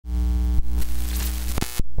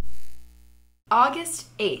August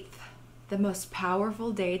 8th, the most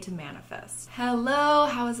powerful day to manifest. Hello,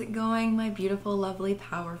 how is it going, my beautiful, lovely,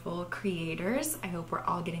 powerful creators? I hope we're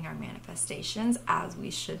all getting our manifestations as we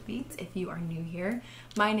should be. If you are new here,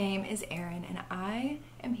 my name is Erin and I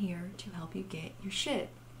am here to help you get your shit.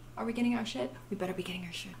 Are we getting our shit? We better be getting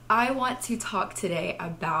our shit. I want to talk today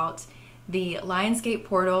about the Lionsgate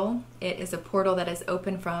portal. It is a portal that is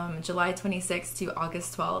open from July 26th to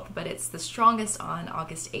August 12th, but it's the strongest on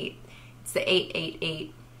August 8th. It's the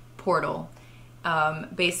 888 portal.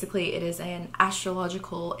 Basically, it is an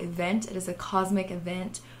astrological event. It is a cosmic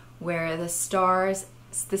event where the star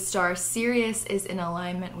Sirius is in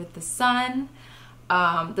alignment with the sun.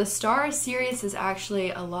 The star Sirius is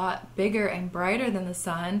actually a lot bigger and brighter than the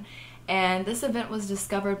sun, and this event was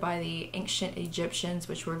discovered by the ancient Egyptians,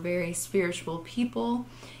 which were very spiritual people.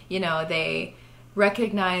 You know, they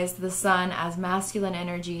recognized the sun as masculine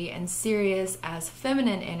energy and Sirius as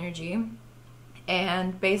feminine energy,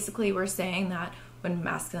 and basically we're saying that when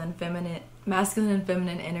masculine and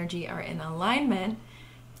feminine energy are in alignment,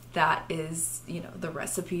 that is, you know, the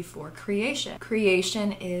recipe for creation.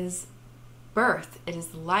 Creation is birth, it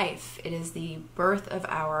is life, it is the birth of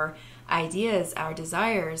our ideas, our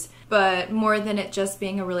desires. But more than it just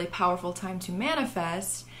being a really powerful time to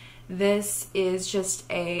manifest, this is just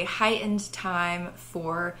a heightened time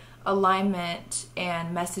for alignment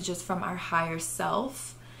and messages from our higher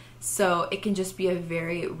self. So it can just be a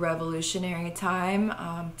very revolutionary time.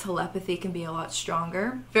 Telepathy can be a lot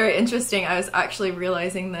stronger. Very interesting. I was actually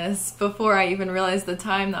realizing this before I even realized the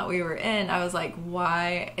time that we were in. I was like,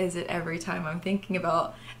 why is it every time I'm thinking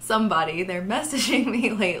about somebody, they're messaging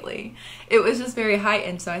me lately? It was just very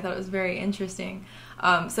heightened, so I thought it was very interesting.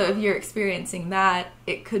 So if you're experiencing that,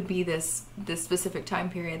 it could be this specific time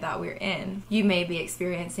period that we're in. You may be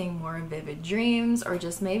experiencing more vivid dreams, or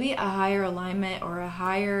just maybe a higher alignment or a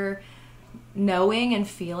higher knowing and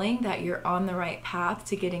feeling that you're on the right path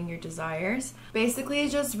to getting your desires. Basically,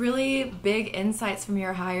 just really big insights from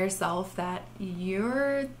your higher self that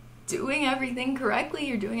you're doing everything correctly,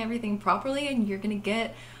 you're doing everything properly, and you're gonna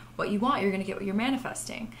get what you want, you're gonna get what you're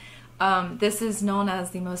manifesting. This is known as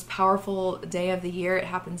the most powerful day of the year. It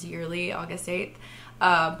happens yearly, August 8th.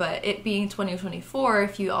 But it being 2024,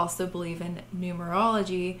 if you also believe in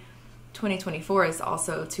numerology, 2024 is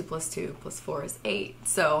also 2 + 2 + 4 is 8.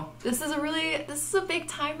 So this is a big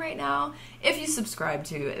time right now if you subscribe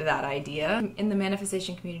to that idea. In the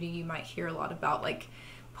manifestation community, you might hear a lot about like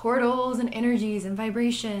portals and energies and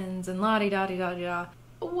vibrations and la-di-da-di-da-di-da.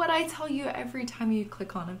 What I tell you every time you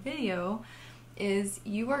click on a video is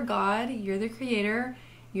you are God, you're the creator,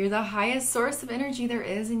 you're the highest source of energy there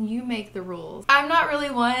is, and you make the rules. I'm not really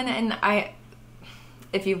one, and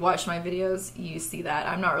if you've watched my videos, you see that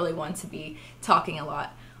I'm not really one to be talking a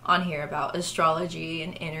lot on here about astrology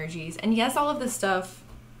and energies. And yes, all of this stuff,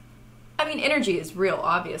 I mean, energy is real,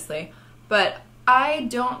 obviously, but I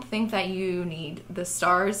don't think that you need the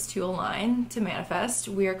stars to align to manifest.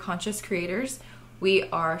 We are conscious creators, we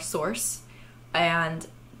are source, and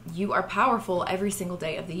you are powerful every single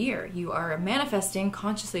day of the year. You are manifesting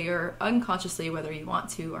consciously or unconsciously, whether you want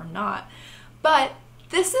to or not. But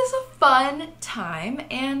this is a fun time,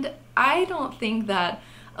 and I don't think that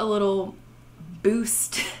a little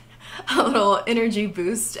boost, a little energy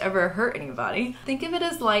boost ever hurt anybody. Think of it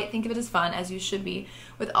as light, think of it as fun, as you should be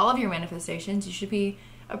with all of your manifestations. You should be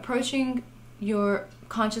approaching your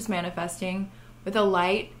conscious manifesting with a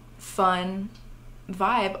light, fun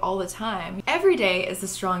vibe all the time. Every day is a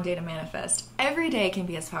strong day to manifest. Every day can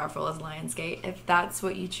be as powerful as Lionsgate if that's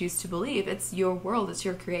what you choose to believe. It's your world, it's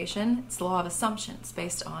your creation, it's the law of assumptions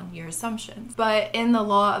based on your assumptions. But in the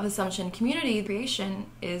law of assumption community, creation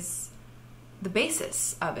is the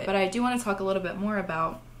basis of it. But I do want to talk a little bit more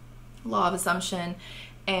about law of assumption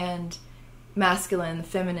and masculine,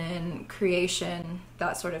 feminine, creation,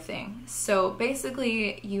 that sort of thing. So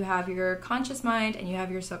basically, you have your conscious mind and you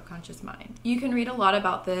have your subconscious mind. You can read a lot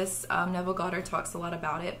about this. Neville Goddard talks a lot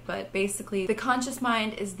about it, but basically the conscious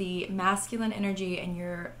mind is the masculine energy and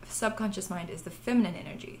your subconscious mind is the feminine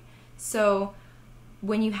energy. So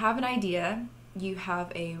when you have an idea, you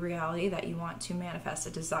have a reality that you want to manifest, a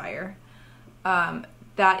desire.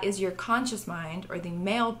 That is your conscious mind, or the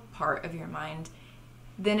male part of your mind.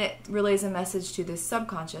 Then it relays a message to the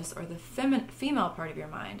subconscious, or the female part of your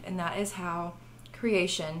mind, and that is how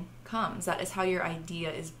creation comes. That is how your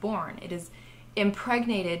idea is born. It is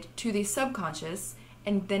impregnated to the subconscious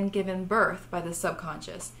and then given birth by the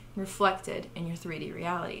subconscious, reflected in your 3D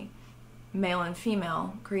reality. Male and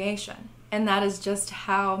female creation. And that is just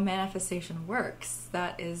how manifestation works.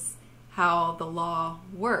 That is how the law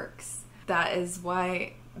works. That is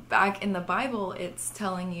why back in the Bible, it's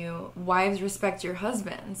telling you, wives, respect your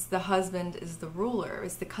husbands. The husband is the ruler.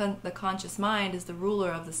 It's the conscious mind is the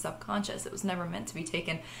ruler of the subconscious. It was never meant to be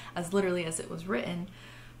taken as literally as it was written.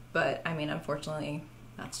 But, I mean, unfortunately,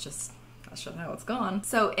 that's just how it's gone.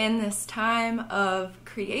 So in this time of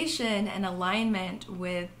creation and alignment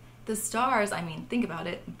with the stars, I mean, think about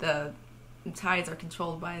it. The tides are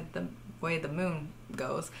controlled by the way the moon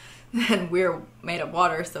goes. And we're made of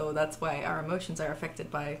water, so that's why our emotions are affected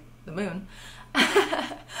by the moon.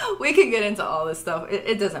 We could get into all this stuff.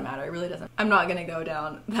 It doesn't matter. It really doesn't. I'm not going to go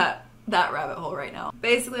down that rabbit hole right now.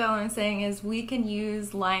 Basically, all I'm saying is we can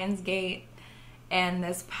use Lionsgate and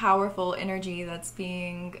this powerful energy that's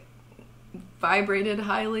being vibrated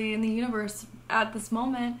highly in the universe at this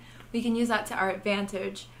moment. We can use that to our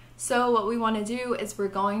advantage. So what we want to do is we're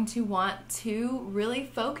going to want to really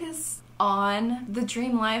focus on the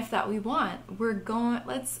dream life that we want.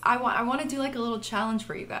 I want to do like a little challenge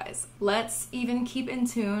for you guys. Let's even keep in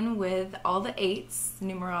tune with all the 8s,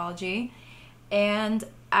 numerology, and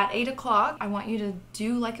at 8 o'clock, I want you to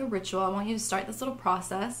do like a ritual. I want you to start this little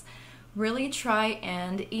process. Really try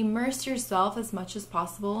and immerse yourself as much as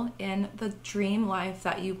possible in the dream life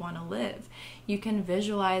that you want to live. You can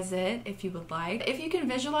visualize it if you would like. If you can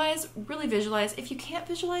visualize, really visualize. If you can't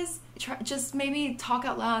visualize, just maybe talk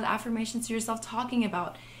out loud affirmations to yourself talking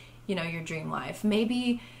about, your dream life.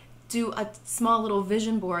 Maybe do a small little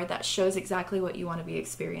vision board that shows exactly what you want to be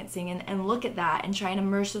experiencing, and look at that and try and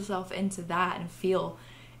immerse yourself into that and feel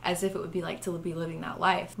as if it would be like to be living that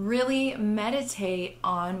life. Really meditate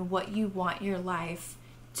on what you want your life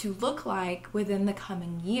to look like within the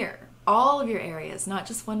coming year. All of your areas, not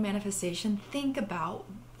just one manifestation. Think about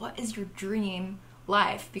what is your dream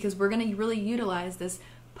life, because we're going to really utilize this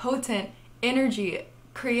potent energy,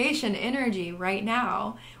 creation energy right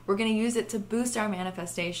now. We're going to use it to boost our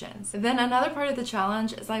manifestations. Then another part of the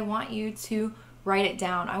challenge is I want you to write it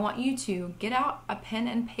down. I want you to get out a pen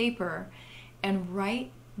and paper and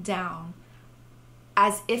write down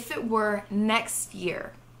as if it were next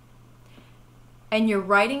year, and you're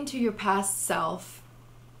writing to your past self,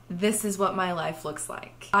 this is what my life looks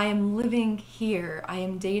like. I am living here. I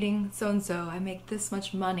am dating so-and-so. I make this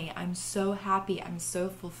much money. I'm so happy. I'm so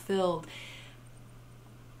fulfilled.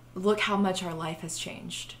 Look how much our life has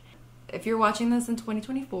changed. If you're watching this in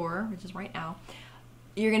 2024, which is right now,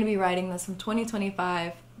 you're going to be writing this from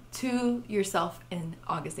 2025 to yourself in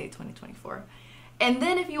August 8, 2024. And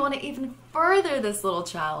then if you want to even further this little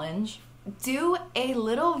challenge, do a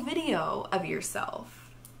little video of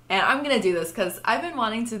yourself. And I'm going to do this because I've been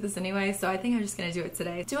wanting to do this anyway, so I think I'm just going to do it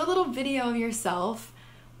today. Do a little video of yourself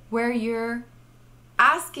where you're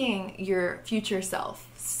asking your future self,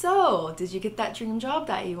 so did you get that dream job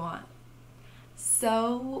that you want?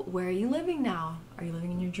 So where are you living now? Are you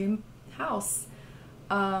living in your dream house?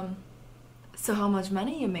 So how much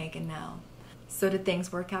money are you making now? So did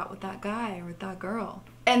things work out with that guy or with that girl?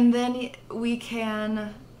 And then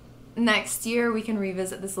next year we can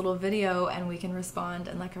revisit this little video and we can respond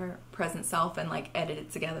in like our present self and like edit it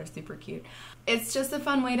together. Super cute. It's just a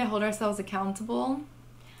fun way to hold ourselves accountable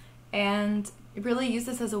and really use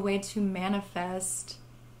this as a way to manifest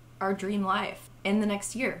our dream life in the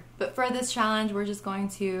next year. But for this challenge, we're just going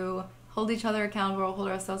to hold each other accountable, hold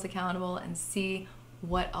ourselves accountable, and see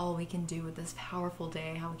what all we can do with this powerful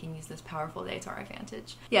day, how we can use this powerful day to our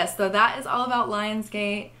advantage. Yes, so that is all about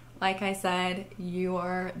Lionsgate. Like I said, you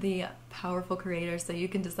are the powerful creator, so you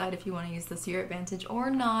can decide if you want to use this to your advantage or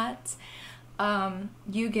not.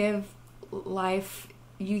 You give life,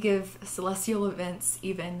 you give celestial events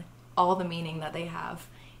even all the meaning that they have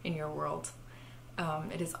in your world.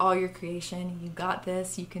 It is all your creation. You got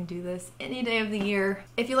this. You can do this any day of the year.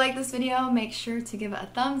 If you like this video, make sure to give it a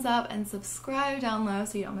thumbs up and subscribe down low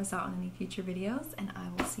so you don't miss out on any future videos. And I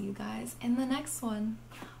will see you guys in the next one.